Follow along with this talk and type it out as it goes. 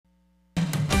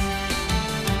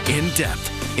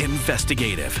in-depth,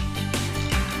 investigative.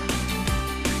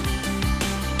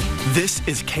 This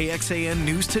is KXAN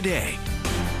News Today.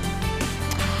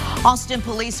 Austin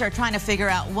police are trying to figure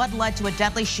out what led to a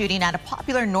deadly shooting at a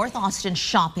popular North Austin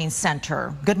shopping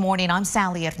center. Good morning, I'm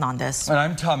Sally Hernandez. And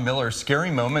I'm Tom Miller. Scary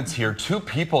moments here. 2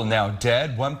 people now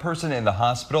dead, 1 person in the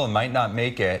hospital and might not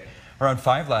make it. Around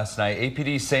 5 last night,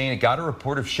 APD saying it got a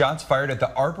report of shots fired at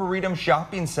the Arboretum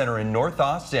Shopping Center in North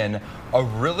Austin, a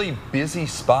really busy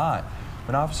spot.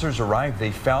 When officers arrived, they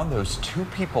found those 2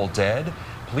 people dead.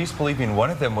 Police believing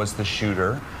one of them was the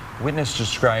shooter. Witness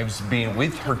describes being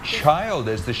with her child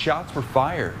as the shots were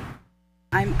fired.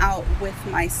 I'm out with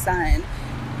my son,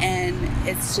 and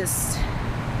it's just,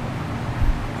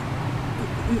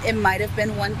 it might have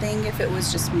been one thing if it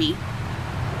was just me,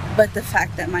 but the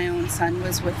fact that my own son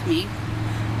was with me,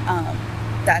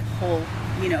 that whole,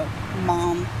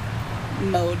 mom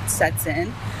mode sets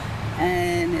in,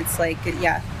 and it's like,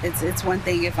 yeah, it's one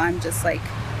thing if I'm just like,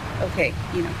 okay,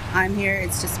 I'm here,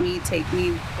 it's just me, take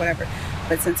me, whatever.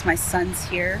 But since my son's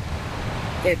here,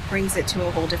 it brings it to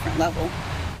a whole different level.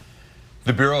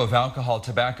 The Bureau of Alcohol,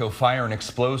 Tobacco, Fire, and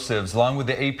Explosives, along with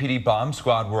the APD bomb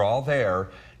squad, were all there.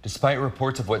 Despite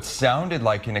reports of what sounded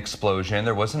like an explosion,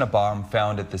 there wasn't a bomb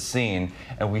found at the scene,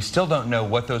 and we still don't know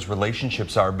what those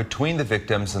relationships are between the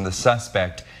victims and the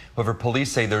suspect. However,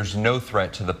 police say there's no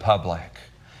threat to the public.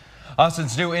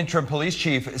 Austin's new interim police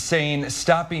chief saying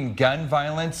stopping gun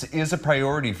violence is a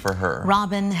priority for her.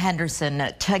 Robin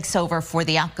Henderson takes over for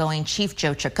the outgoing Chief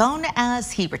Joe Chacon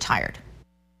as he retired.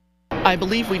 I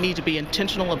believe we need to be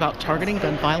intentional about targeting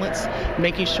gun violence,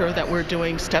 making sure that we're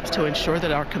doing steps to ensure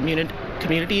that our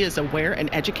community is aware and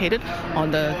educated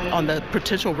on the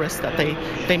potential risks that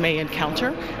they may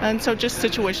encounter. And so just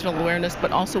situational awareness,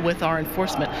 but also with our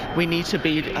enforcement. We need to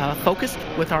be focused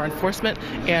with our enforcement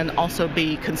and also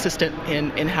be consistent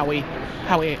in how we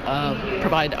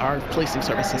provide our policing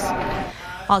services.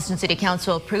 Austin City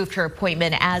Council approved her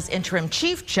appointment as interim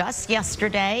chief just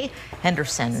yesterday.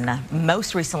 Henderson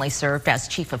most recently served as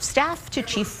chief of staff to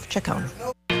Chief Chacon.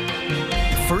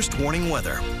 First warning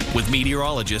weather with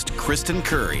meteorologist Kristen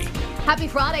Curry. Happy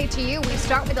Friday to you. We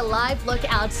start with a live look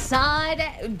outside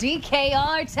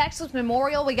DKR Texas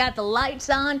Memorial. We got the lights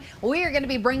on. We are going to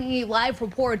be bringing you live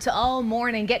reports all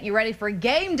morning, getting you ready for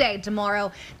game day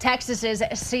tomorrow. Texas's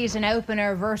season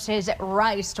opener versus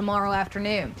Rice tomorrow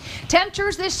afternoon.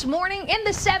 Temperatures this morning in the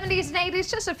 70s and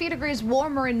 80s, just a few degrees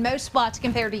warmer in most spots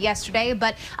compared to yesterday.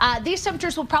 But these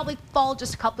temperatures will probably fall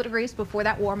just a couple of degrees before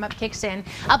that warm up kicks in.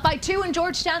 Up by 2 in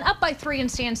Georgetown, up by 3 in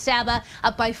San Saba,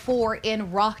 up by 4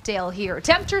 in Rockdale here.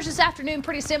 Temperatures this afternoon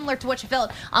pretty similar to what you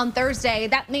felt on Thursday.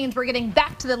 That means we're getting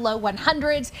back to the low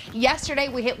 100s. Yesterday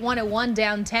we hit 101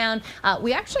 downtown.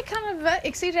 We actually kind of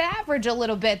exceeded average a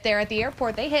little bit there at the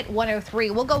airport. They hit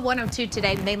 103. We'll go 102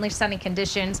 today. Mainly sunny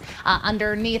conditions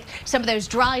underneath some of those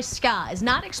dry skies.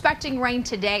 Not expecting rain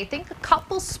today. I think a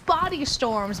couple spotty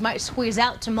storms might squeeze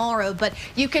out tomorrow, but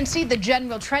you can see the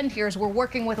general trend here is we're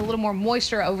working with a little more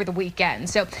moisture over the weekend.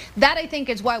 So that I think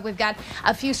is why we've got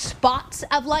a few spots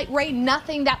of light rain.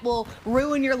 Nothing that will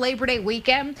ruin your Labor Day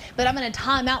weekend, but I'm going to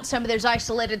time out some of those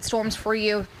isolated storms for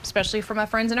you, especially for my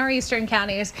friends in our eastern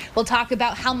counties. We'll talk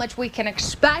about how much we can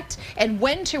expect and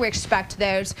when to expect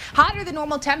those. Hotter than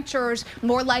normal temperatures,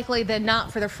 more likely than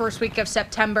not for the first week of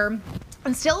September.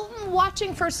 And still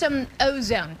watching for some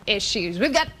ozone issues.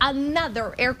 We've got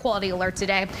another air quality alert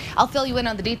today. I'll fill you in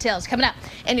on the details coming up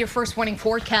in your first warning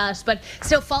forecast, but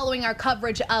still following our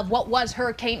coverage of what was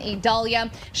Hurricane Idalia,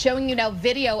 showing you now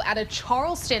video out of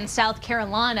Charleston, South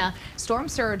Carolina. Storm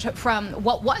surge from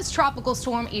what was Tropical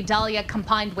Storm Idalia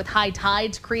combined with high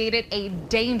tides created a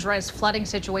dangerous flooding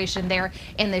situation there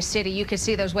in the city. You can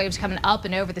see those waves coming up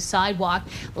and over the sidewalk.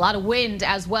 A lot of wind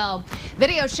as well.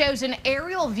 Video shows an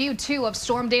aerial view too of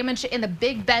storm damage in the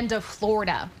Big Bend of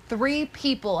Florida. 3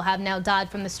 people have now died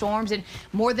from the storms and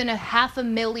more than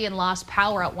 500,000 lost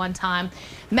power at one time.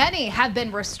 Many have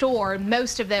been restored.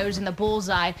 Most of those in the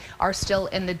bullseye are still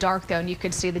in the dark though, and you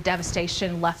can see the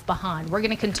devastation left behind. We're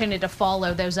going to continue to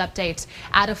follow those updates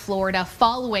out of Florida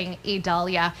following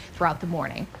Idalia throughout the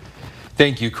morning.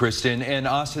 Thank you, Kristen. And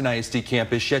Austin ISD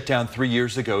campus shut down 3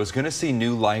 years ago is going to see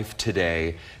new life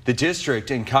today. The district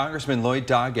and Congressman Lloyd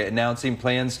Doggett announcing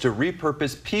plans to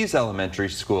repurpose Pease Elementary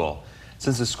School.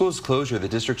 Since the school's closure, the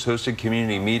district's hosted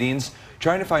community meetings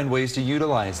trying to find ways to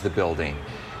utilize the building.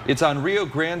 It's on Rio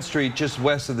Grande Street, just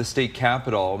west of the state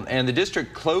capitol, and the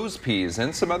district closed Pease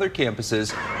and some other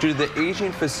campuses due to the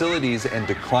aging facilities and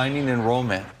declining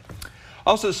enrollment.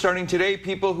 Also starting today,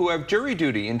 people who have jury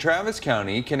duty in Travis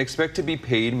County can expect to be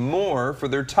paid more for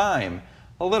their time,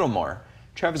 a little more.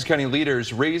 Travis County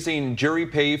leaders raising jury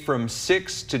pay from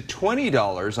 $6 to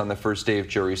 $20 on the first day of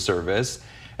jury service.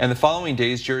 And the following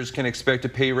days, jurors can expect a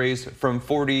pay raise from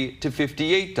 $40 to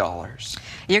 $58.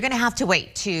 You're going to have to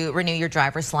wait to renew your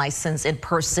driver's license in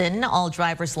person. All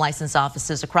driver's license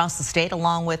offices across the state,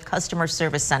 along with customer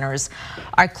service centers,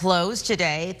 are closed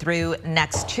today through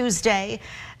next Tuesday.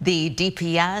 The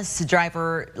DPS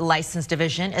Driver License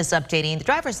Division is updating the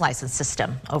driver's license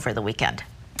system over the weekend.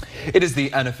 It is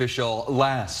the unofficial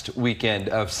last weekend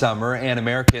of summer, and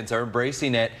Americans are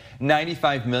embracing it.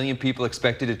 95 million people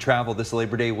expected to travel this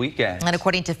Labor Day weekend. And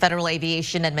according to Federal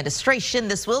Aviation Administration,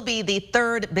 this will be the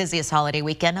third busiest holiday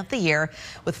weekend of the year,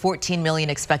 with 14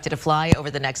 million expected to fly over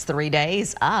the next 3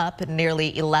 days, up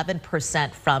nearly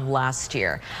 11% from last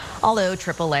year. Although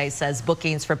AAA says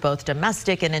bookings for both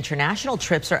domestic and international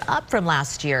trips are up from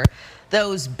last year,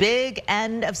 those big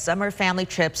end of summer family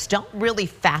trips don't really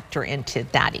factor into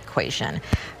that equation.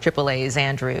 AAA's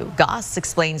Andrew Goss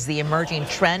explains the emerging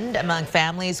trend among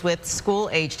families with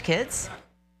school-aged kids.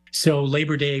 So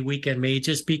Labor Day weekend may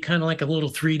just be kind of like a little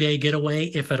 3-day getaway,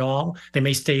 if at all. They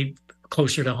may stay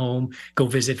closer to home, go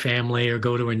visit family, or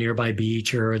go to a nearby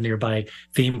beach or a nearby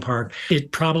theme park.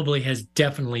 It probably has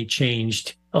definitely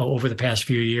changed over the past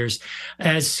few years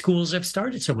as schools have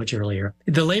started so much earlier.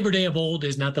 The Labor Day of old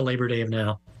is not the Labor Day of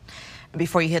now.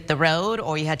 Before you hit the road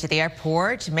or you head to the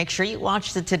airport, make sure you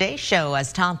watch the Today Show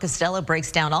as Tom Costello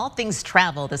breaks down all things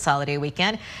travel this holiday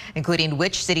weekend, including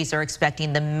which cities are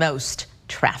expecting the most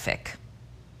traffic.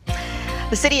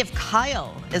 The city of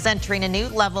Kyle is entering a new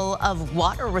level of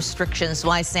water restrictions.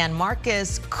 Why San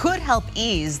Marcos could help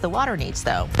ease the water needs,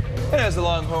 though. And as the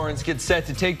Longhorns get set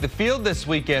to take the field this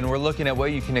weekend, we're looking at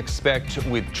what you can expect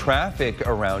with traffic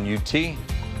around UT.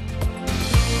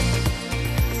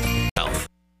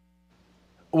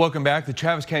 Welcome back. The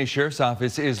Travis County Sheriff's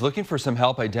Office is looking for some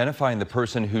help identifying the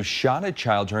person who shot a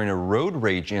child during a road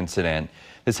rage incident.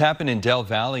 This happened in Del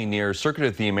Valley near Circuit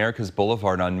of the Americas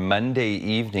Boulevard on Monday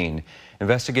evening.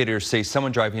 Investigators say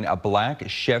someone driving a black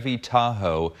Chevy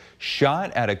Tahoe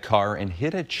shot at a car and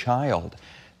hit a child.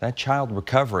 That child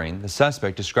recovering, the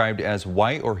suspect described as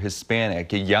white or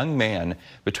Hispanic, a young man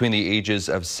between the ages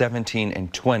of 17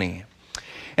 and 20.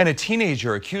 And a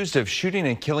teenager accused of shooting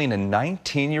and killing a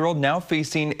 19-year-old now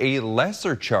facing a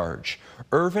lesser charge.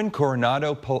 Irvin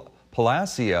Coronado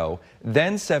Palacio,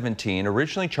 then 17,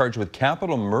 originally charged with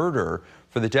capital murder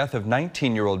for the death of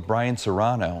 19-year-old Brian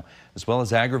Serrano, as well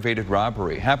as aggravated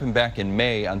robbery. Happened back in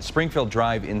May on Springfield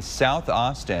Drive in South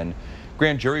Austin.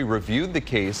 Grand jury reviewed the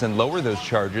case and lowered those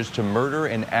charges to murder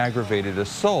and aggravated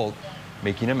assault,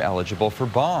 making him eligible for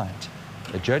bond.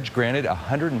 The judge granted a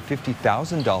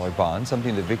 $150,000 bond,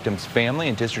 something the victim's family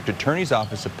and district attorney's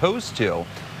office opposed to.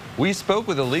 We spoke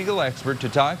with a legal expert to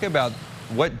talk about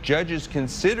what judges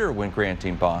consider when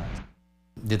granting bonds.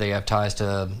 Do they have ties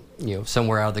to,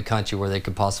 somewhere out of the country where they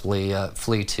could possibly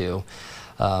flee to?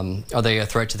 Are they a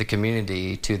threat to the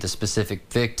community, to the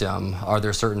specific victim? Are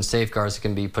there certain safeguards that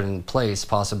can be put in place,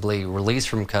 possibly released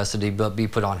from custody, but be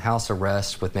put on house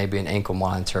arrest with maybe an ankle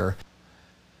monitor?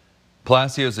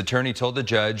 Palacio's attorney told the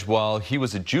judge while he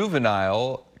was a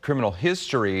juvenile, criminal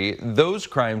history, those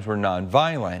crimes were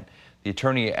nonviolent. The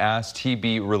attorney asked he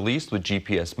be released with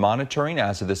GPS monitoring.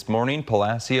 As of this morning,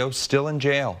 Palacio still in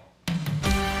jail.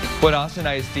 What Austin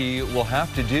ISD will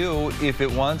have to do if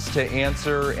it wants to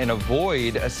answer and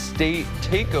avoid a state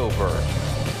takeover.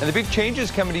 And the big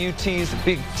changes coming to UT's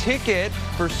big ticket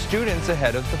for students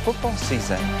ahead of the football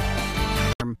season.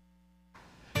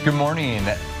 Good morning.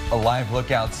 A live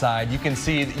look outside. You can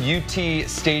see UT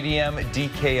Stadium,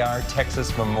 DKR,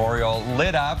 Texas Memorial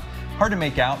lit up. Hard to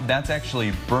make out. That's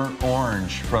actually burnt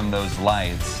orange from those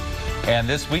lights. And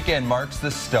this weekend marks the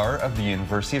start of the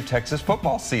University of Texas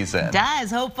football season. It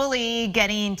does. Hopefully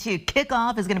getting to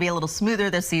kickoff is going to be a little smoother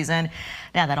this season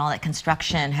now that all that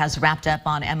construction has wrapped up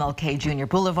on MLK Jr.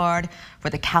 Boulevard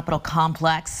for the Capitol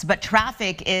Complex. But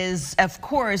traffic is, of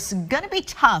course, going to be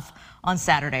tough on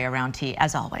Saturday around T,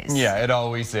 as always. Yeah, it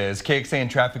always is.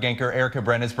 KXAN traffic anchor Erica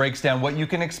Brennes breaks down what you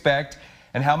can expect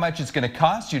and how much it's going to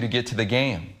cost you to get to the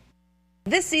game.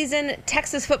 This season,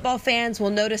 Texas football fans will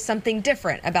notice something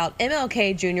different about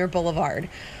MLK Jr. Boulevard.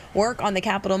 Work on the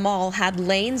Capitol Mall had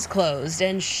lanes closed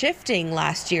and shifting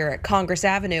last year at Congress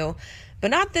Avenue,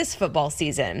 but not this football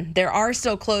season. There are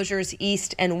still closures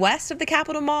east and west of the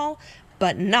Capitol Mall,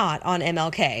 but not on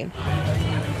MLK.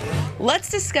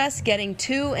 Let's discuss getting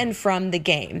to and from the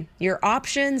game, your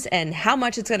options, and how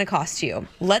much it's going to cost you.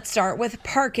 Let's start with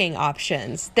parking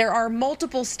options. There are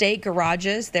multiple state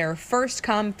garages. They're first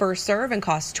come, first serve and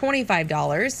cost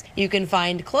 $25. You can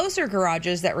find closer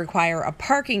garages that require a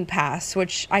parking pass,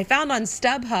 which I found on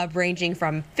StubHub ranging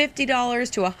from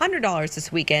 $50 to $100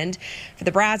 this weekend for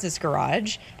the Brazos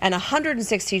garage and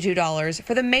 $162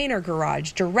 for the Manor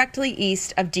garage directly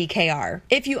east of DKR.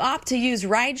 If you opt to use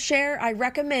rideshare, I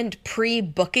recommend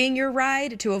pre-booking your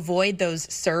ride to avoid those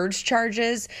surge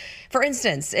charges. For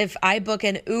instance, if I book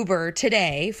an Uber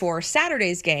today for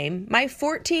Saturday's game, my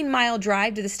 14-mile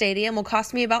drive to the stadium will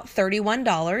cost me about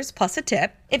 $31 plus a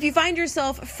tip. If you find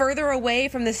yourself further away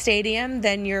from the stadium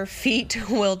than your feet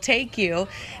will take you,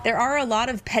 there are a lot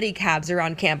of pedicabs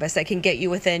around campus that can get you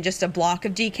within just a block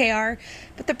of DKR,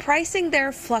 but the pricing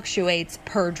there fluctuates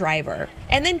per driver.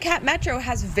 And then Cap Metro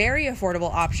has very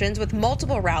affordable options with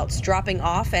multiple routes dropping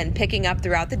off and picking up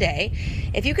throughout the day.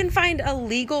 If you can find a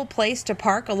legal place to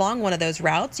park along one of those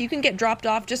routes, you can get dropped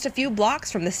off just a few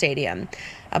blocks from the stadium.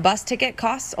 A bus ticket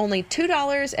costs only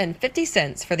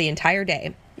 $2.50 for the entire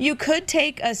day. You could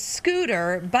take a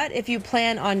scooter, but if you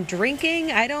plan on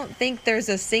drinking, I don't think there's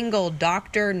a single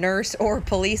doctor, nurse, or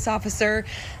police officer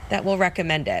that will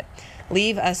recommend it.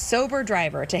 Leave a sober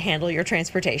driver to handle your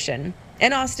transportation.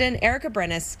 In Austin, Erica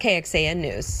Brennis, KXAN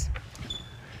News.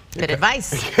 Good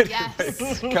advice.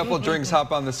 Yes. A couple drinks,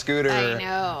 hop on the scooter. I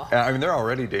know. I mean, they're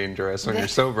already dangerous when you're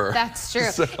sober. That's true.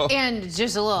 So. And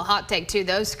just a little hot take too,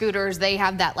 those scooters, they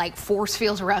have that like force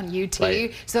field around you too.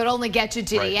 Right. So it only gets you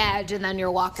to the edge and then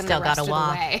you're walking Still the rest gotta of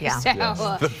walk. the way. Yeah. So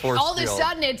The all of a field.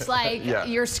 sudden it's like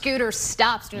your scooter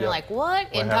stops and you're like,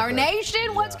 what incarnation?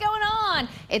 happened? What's going on?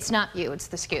 It's not you, it's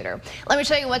the scooter. Let me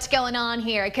show you what's going on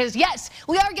here, because yes,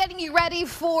 we are getting you ready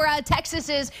for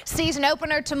Texas's season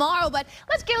opener tomorrow, but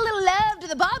let's give a little love to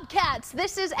the Bobcats.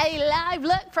 This is a live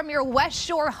look from your West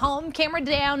Shore home camera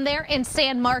down there in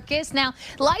San Marcos. Now,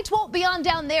 lights won't be on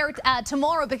down there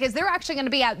tomorrow because they're actually going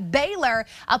to be at Baylor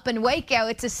up in Waco.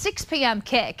 It's a 6 p.m.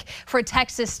 kick for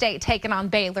Texas State taking on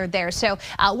Baylor there. So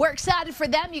we're excited for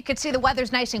them. You can see the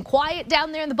weather's nice and quiet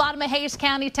down there in the bottom of Hayes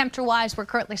County. Temperature-wise, we're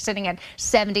currently sitting at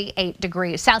 78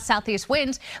 degrees. South-southeast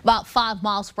winds about 5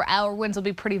 miles per hour. Winds will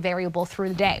be pretty variable through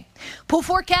the day. Pool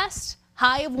forecast.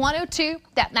 High of 102.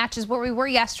 That matches where we were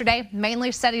yesterday.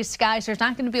 Mainly steady skies. There's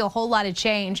not going to be a whole lot of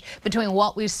change between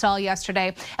what we saw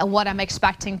yesterday and what I'm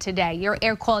expecting today. Your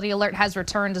air quality alert has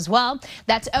returned as well.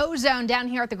 That's ozone down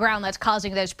here at the ground that's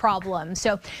causing those problems.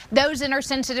 So those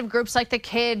intersensitive groups like the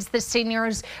kids, the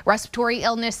seniors, respiratory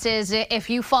illnesses, if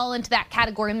you fall into that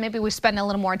category, maybe we spend a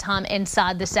little more time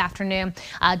inside this afternoon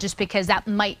just because that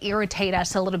might irritate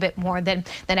us a little bit more than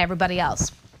everybody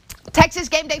else. Texas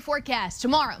game day forecast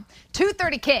tomorrow,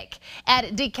 2:30 kick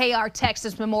at DKR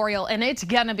Texas Memorial, and it's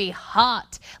gonna be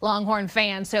hot, Longhorn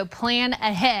fans, so plan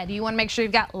ahead. You want to make sure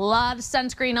you've got a lot of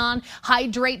sunscreen on,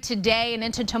 hydrate today and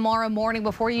into tomorrow morning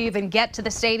before you even get to the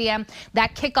stadium.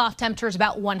 That kickoff temperature is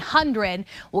about 100.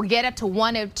 We'll get up to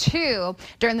 102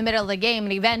 during the middle of the game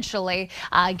and eventually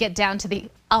get down to the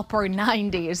upper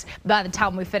 90s by the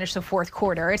time we finish the fourth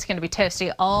quarter. It's going to be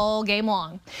toasty all game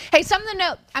long. Hey, something to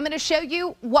note, I'm going to show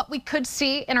you what we could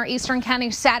see in our Eastern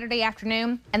County Saturday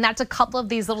afternoon, and that's a couple of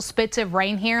these little spits of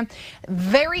rain here.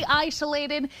 Very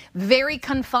isolated, very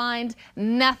confined,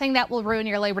 nothing that will ruin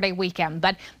your Labor Day weekend.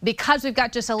 But because we've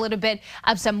got just a little bit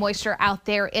of some moisture out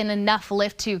there and enough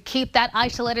lift to keep that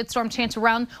isolated storm chance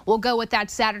around, we'll go with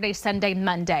that Saturday, Sunday,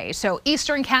 Monday. So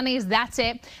Eastern counties, that's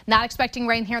it. Not expecting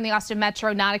rain here in the Austin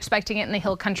Metro. Not expecting it in the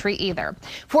hill country either.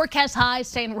 Forecast highs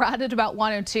staying right at about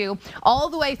 102 all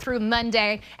the way through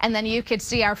Monday, and then you could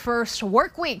see our first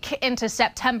work week into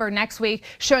September next week,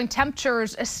 showing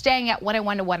temperatures staying at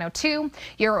 101 to 102.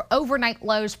 Your overnight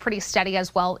lows pretty steady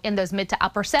as well in those mid to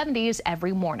upper 70s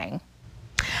every morning.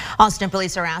 Austin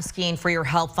police are asking for your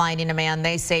help finding a man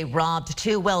they say robbed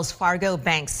 2 Wells Fargo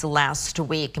banks last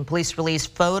week. And police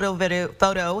released photos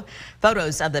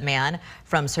of the man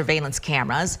from surveillance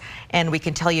cameras. And we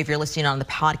can tell you, if you're listening on the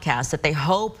podcast, that they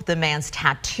hope the man's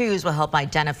tattoos will help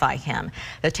identify him.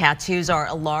 The tattoos are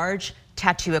a large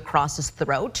tattoo across his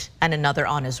throat and another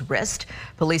on his wrist.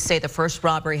 Police say the first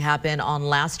robbery happened on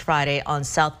last Friday on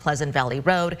South Pleasant Valley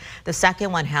Road. The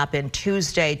second one happened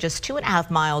Tuesday, just 2.5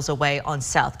 miles away on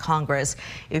South Congress.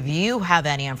 If you have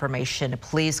any information,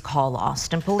 please call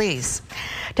Austin Police.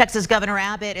 Texas Governor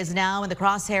Abbott is now in the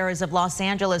crosshairs of Los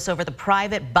Angeles over the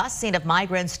private busing of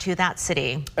migrants to that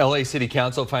city. LA City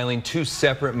Council filing 2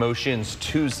 separate motions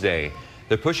Tuesday.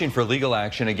 They're pushing for legal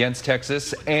action against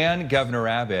Texas and Governor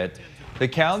Abbott. The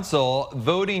council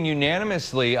voting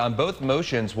unanimously on both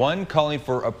motions, one calling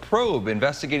for a probe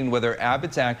investigating whether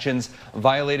Abbott's actions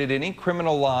violated any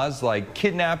criminal laws like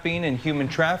kidnapping and human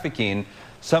trafficking.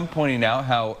 Some pointing out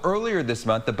how earlier this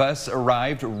month the bus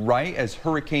arrived right as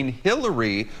Hurricane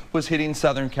Hillary was hitting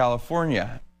Southern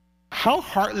California. How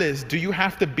heartless do you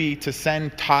have to be to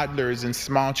send toddlers and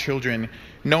small children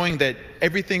knowing that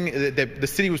everything that the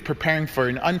city was preparing for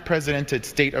an unprecedented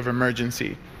state of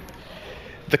emergency?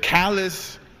 The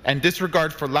callous and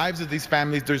disregard for lives of these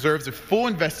families deserves a full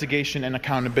investigation and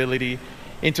accountability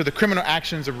into the criminal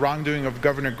actions of wrongdoing of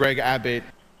Governor Greg Abbott.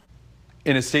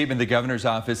 In a statement, the governor's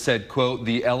office said, quote,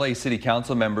 the LA City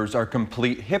Council members are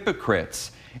complete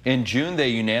hypocrites. In June, they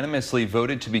unanimously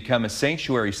voted to become a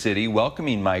sanctuary city,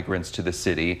 welcoming migrants to the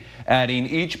city, adding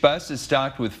each bus is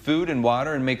stocked with food and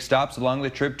water and make stops along the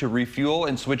trip to refuel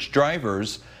and switch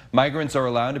drivers. Migrants are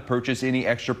allowed to purchase any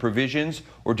extra provisions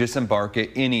or disembark at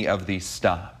any of these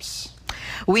stops.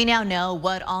 We now know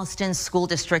what Austin's school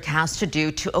district has to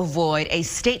do to avoid a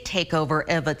state takeover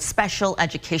of its special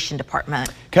education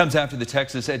department. Comes after the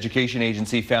Texas Education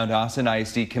Agency found Austin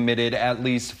ISD committed at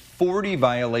least 40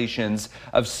 violations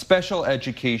of special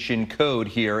education code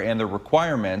here and the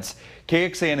requirements.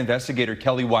 KXAN investigator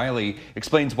Kelly Wiley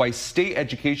explains why state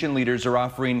education leaders are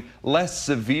offering less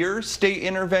severe state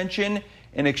intervention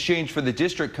in exchange for the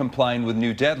district complying with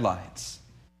new deadlines.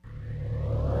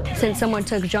 Since someone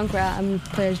took Junkrat, I'm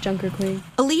play as Junker Queen.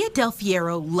 Aaliyah Del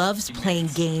Fiero loves playing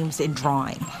games and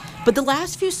drawing, but the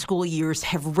last few school years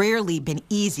have rarely been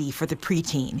easy for the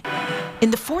preteen.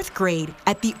 In the 4th grade,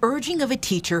 at the urging of a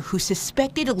teacher who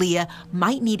suspected Aaliyah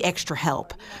might need extra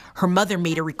help, her mother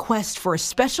made a request for a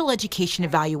special education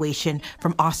evaluation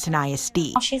from Austin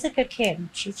ISD. She's a good kid.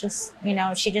 She's just,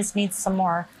 she just needs some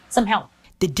help.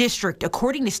 The district,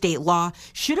 according to state law,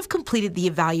 should have completed the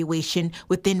evaluation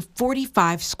within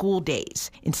 45 school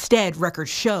days. Instead, records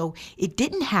show it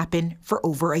didn't happen for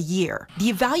over a year.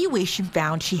 The evaluation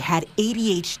found she had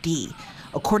ADHD.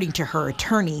 According to her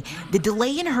attorney, the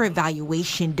delay in her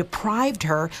evaluation deprived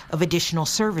her of additional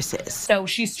services. So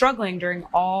she's struggling during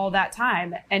all that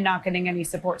time and not getting any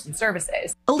supports and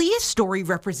services. Aaliyah's story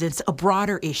represents a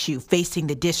broader issue facing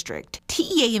the district.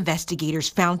 TEA investigators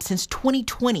found since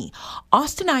 2020,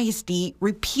 Austin ISD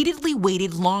repeatedly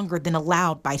waited longer than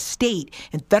allowed by state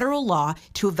and federal law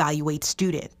to evaluate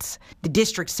students. The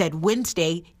district said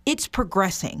Wednesday it's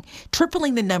progressing,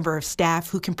 tripling the number of staff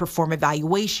who can perform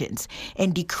evaluations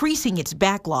and decreasing its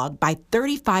backlog by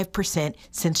 35%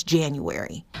 since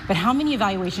January. But how many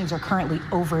evaluations are currently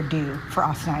overdue for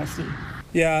Austin ISD?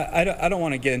 Yeah, I don't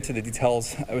want to get into the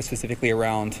details specifically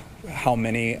around how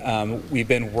many. We've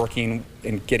been working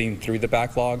and getting through the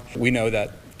backlog. We know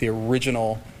that the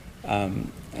original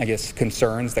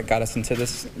concerns that got us into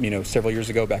this, several years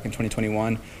ago back in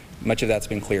 2021, much of that's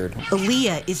been cleared.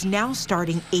 Aaliyah is now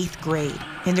starting 8th grade,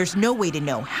 and there's no way to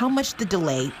know how much the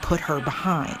delay put her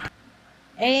behind.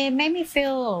 It made me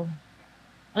feel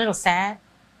a little sad,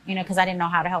 because I didn't know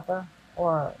how to help her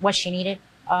or what she needed.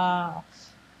 I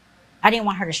didn't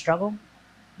want her to struggle,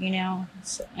 and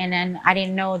then I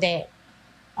didn't know that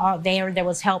there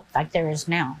was help like there is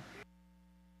now.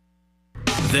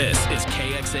 This is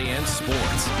KXAN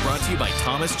Sports, brought to you by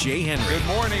Thomas J. Henry. Good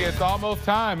morning. It's almost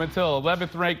time until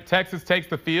 11th-ranked Texas takes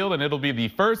the field, and it'll be the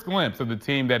first glimpse of the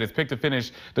team that is picked to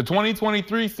finish the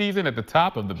 2023 season at the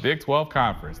top of the Big 12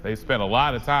 Conference. They spent a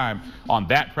lot of time on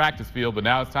that practice field, but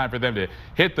now it's time for them to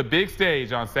hit the big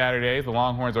stage on Saturdays. The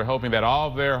Longhorns are hoping that all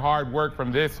of their hard work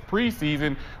from this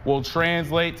preseason will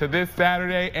translate to this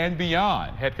Saturday and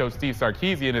beyond. Head coach Steve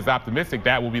Sarkisian is optimistic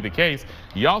that will be the case.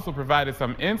 He also provided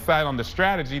some insight on the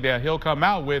strategy that he'll come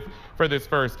out with for this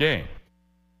first game.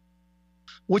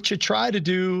 What you try to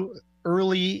do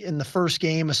early in the first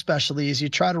game especially is you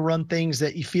try to run things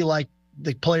that you feel like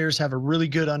the players have a really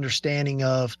good understanding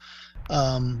of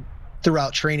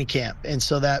throughout training camp. And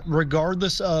so that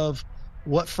regardless of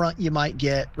what front you might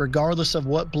get, regardless of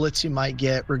what blitz you might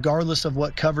get, regardless of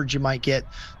what coverage you might get,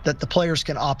 that the players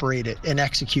can operate it and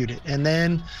execute it. And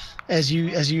then as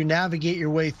you navigate your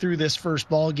way through this first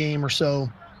ball game or so,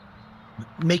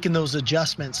 making those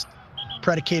adjustments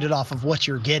predicated off of what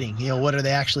you're getting. What are they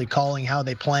actually calling, how are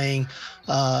they playing,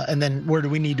 and then where do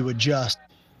we need to adjust?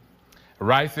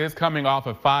 Rice is coming off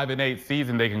a 5-8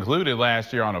 season. They concluded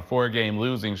last year on a 4-game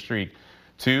losing streak.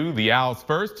 The Owls'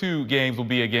 first 2 games will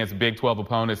be against Big 12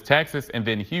 opponents, Texas and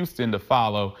then Houston to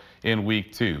follow in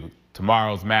week 2.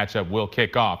 Tomorrow's matchup will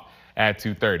kick off at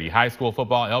 2:30. High school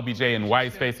football, LBJ and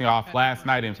Weiss facing off last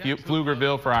night in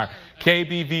Pflugerville for our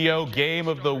KBVO Game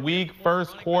of the Week.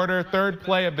 First quarter, third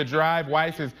play of the drive.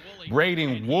 Weiss is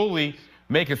Braden Woolley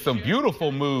making some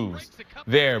beautiful moves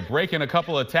there, breaking a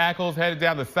couple of tackles, headed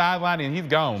down the sideline, and he's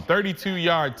gone.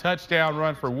 32-yard touchdown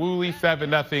run for Woolley,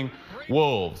 7-0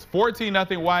 Wolves.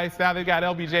 14-0 Weiss. Now they got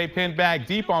LBJ pinned back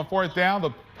deep on fourth down.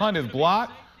 The punt is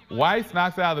blocked. Weiss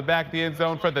knocks it out of the back of the end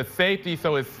zone for the safety,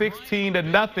 so it's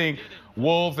 16-0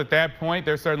 Wolves at that point.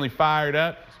 They're certainly fired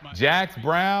up. Jax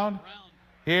Brown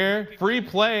here, free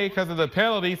play because of the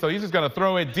penalty, so he's just going to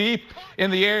throw it deep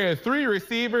in the area. 3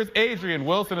 receivers. Adrian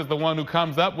Wilson is the one who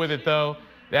comes up with it, though.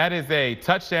 That is a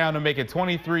touchdown to make it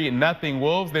 23-0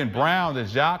 Wolves. Then Brown to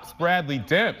Jacques Bradley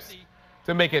Demps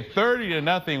to make it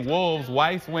 30-0 Wolves.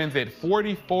 Weiss wins it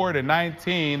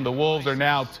 44-19. The Wolves are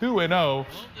now 2-0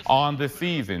 on the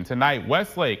season. Tonight,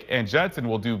 Westlake and Judson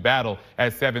will do battle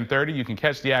at 7:30. You can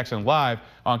catch the action live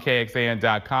on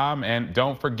KXAN.com. And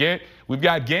don't forget, we've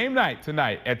got game night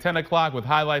tonight at 10 o'clock with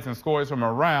highlights and scores from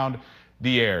around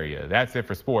the area. That's it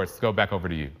for sports. Let's go back over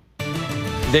to you.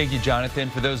 Thank you, Jonathan.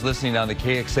 For those listening on the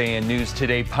KXAN News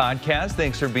Today podcast,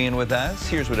 thanks for being with us.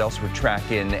 Here's what else we're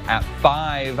tracking at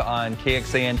 5 on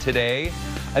KXAN Today.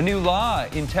 A new law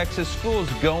in Texas schools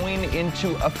going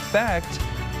into effect,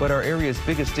 what our area's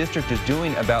biggest district is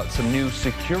doing about some new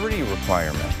security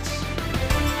requirements.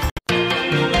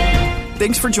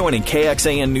 Thanks for joining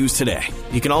KXAN News Today.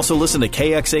 You can also listen to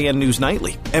KXAN News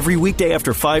Nightly every weekday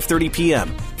after 5:30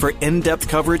 p.m. for in-depth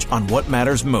coverage on what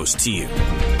matters most to you.